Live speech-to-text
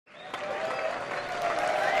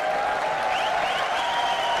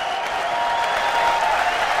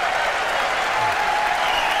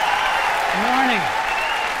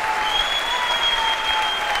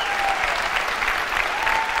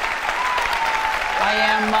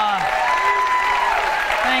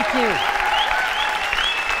Thank you.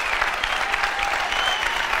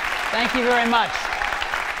 Thank you very much.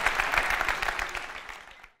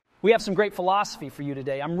 We have some great philosophy for you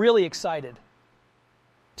today. I'm really excited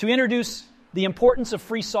to introduce the importance of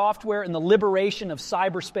free software and the liberation of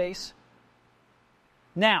cyberspace.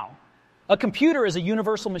 Now, a computer is a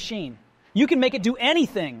universal machine. You can make it do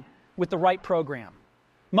anything with the right program.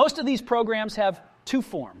 Most of these programs have two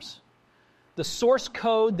forms: the source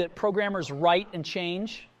code that programmers write and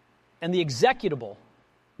change, and the executable,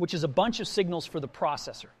 which is a bunch of signals for the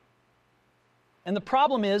processor. And the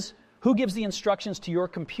problem is, who gives the instructions to your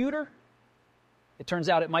computer? It turns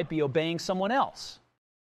out it might be obeying someone else.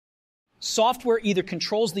 Software either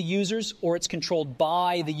controls the users or it's controlled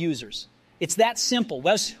by the users. It's that simple.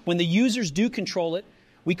 When the users do control it,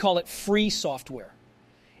 we call it free software.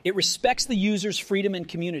 It respects the user's freedom and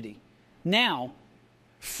community. Now,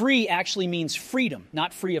 free actually means freedom,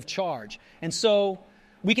 not free of charge. And so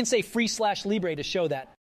we can say free/libre to show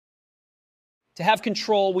that. To have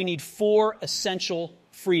control, we need 4 essential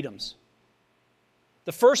freedoms.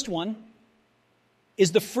 The first one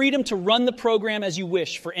is the freedom to run the program as you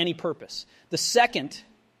wish for any purpose. The second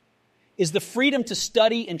is the freedom to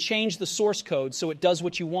study and change the source code so it does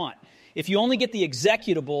what you want. If you only get the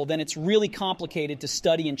executable, then it's really complicated to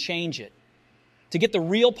study and change it. To get the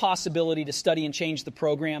real possibility to study and change the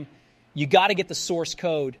program, you got to get the source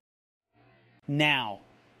code now.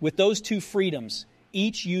 With those 2 freedoms,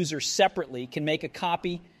 each user separately can make a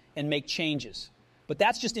copy and make changes. But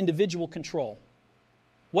that's just individual control.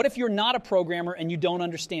 What if you're not a programmer and you don't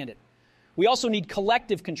understand it? We also need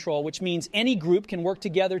collective control, which means any group can work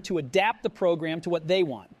together to adapt the program to what they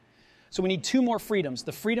want. So we need 2 more freedoms: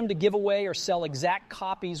 the freedom to give away or sell exact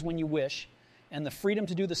copies when you wish, and the freedom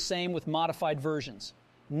to do the same with modified versions.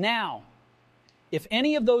 Now, if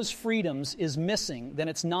any of those freedoms is missing, then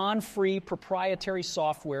it's non-free proprietary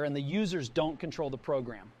software and the users don't control the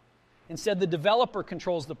program. Instead, the developer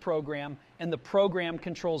controls the program and the program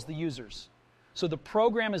controls the users. So the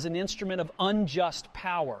program is an instrument of unjust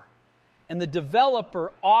power. And the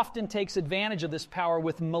developer often takes advantage of this power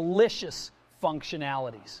with malicious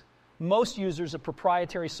functionalities. Most users of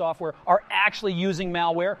proprietary software are actually using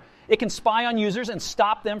malware. It can spy on users and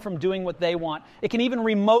stop them from doing what they want. It can even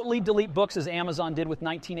remotely delete books, as Amazon did with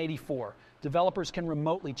 1984. Developers can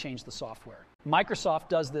remotely change the software. Microsoft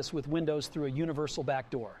does this with Windows through a universal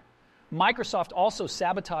backdoor. Microsoft also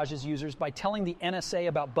sabotages users by telling the NSA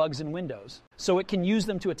about bugs in Windows, so it can use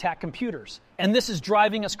them to attack computers. And this is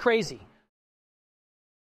driving us crazy.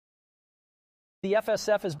 The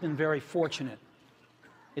FSF has been very fortunate.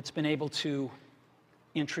 It's been able to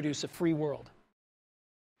introduce a free world.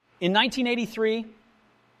 In 1983,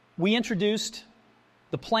 we introduced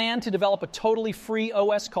the plan to develop a totally free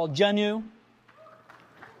OS called GNU.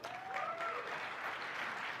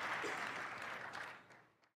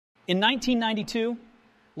 In 1992,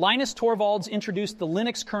 Linus Torvalds introduced the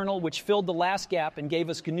Linux kernel, which filled the last gap and gave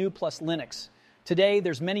us GNU plus Linux. Today,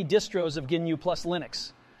 there's many distros of GNU plus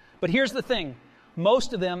Linux. But here's the thing.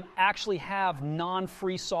 Most of them actually have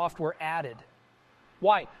non-free software added.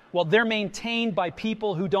 Why? Well, they're maintained by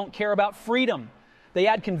people who don't care about freedom. They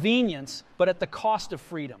add convenience, but at the cost of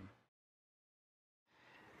freedom.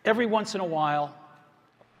 Every once in a while,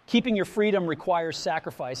 keeping your freedom requires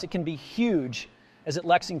sacrifice. It can be huge, as at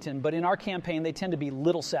Lexington, but in our campaign, they tend to be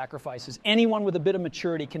little sacrifices. Anyone with a bit of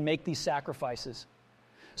maturity can make these sacrifices.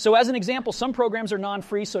 So as an example, some programs are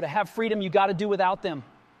non-free, so to have freedom, you got to do without them.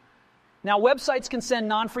 Now, websites can send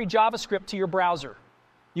non-free JavaScript to your browser.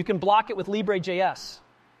 You can block it with libre.js.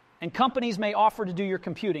 And companies may offer to do your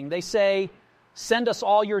computing. They say, send us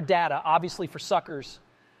all your data, obviously for suckers.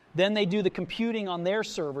 Then they do the computing on their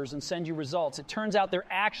servers and send you results. It turns out they're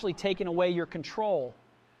actually taking away your control.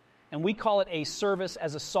 And we call it a service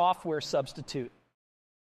as a software substitute.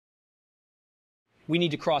 We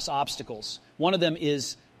need to cross obstacles. One of them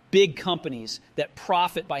is big companies that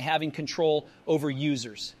profit by having control over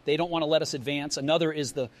users. They don't want to let us advance. Another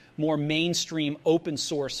is the more mainstream open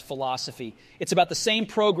source philosophy. It's about the same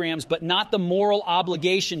programs, but not the moral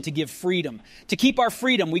obligation to give freedom. To keep our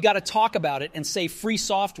freedom, we got to talk about it and say free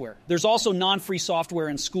software. There's also non-free software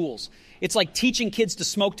in schools. It's like teaching kids to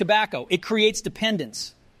smoke tobacco. It creates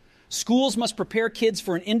dependence. Schools must prepare kids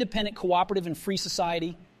for an independent, cooperative, and free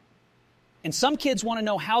society. And some kids want to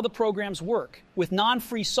know how the programs work. With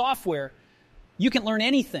non-free software, you can learn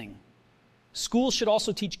anything. Schools should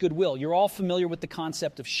also teach goodwill. You're all familiar with the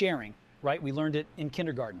concept of sharing, right? We learned it in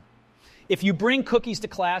kindergarten. If you bring cookies to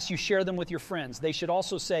class, you share them with your friends. They should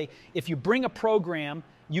also say, if you bring a program,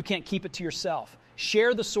 you can't keep it to yourself.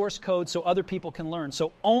 Share the source code so other people can learn.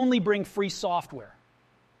 So only bring free software.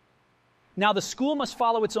 Now, the school must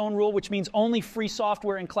follow its own rule, which means only free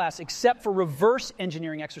software in class, except for reverse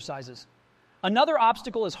engineering exercises. Another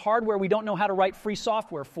obstacle is hardware we don't know how to write free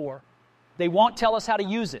software for. They won't tell us how to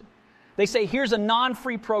use it. They say, here's a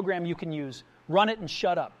non-free program you can use. Run it and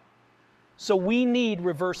shut up. So we need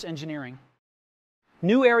reverse engineering.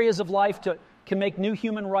 New areas of life can make new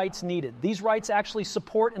human rights needed. These rights actually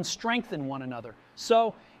support and strengthen one another.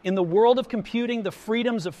 So, in the world of computing, the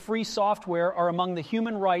freedoms of free software are among the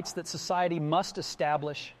human rights that society must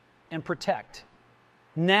establish and protect.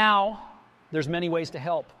 Now, there's many ways to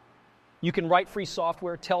help. You can write free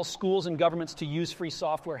software, tell schools and governments to use free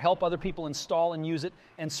software, help other people install and use it,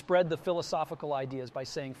 and spread the philosophical ideas by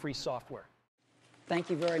saying free software. Thank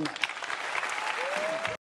you very much.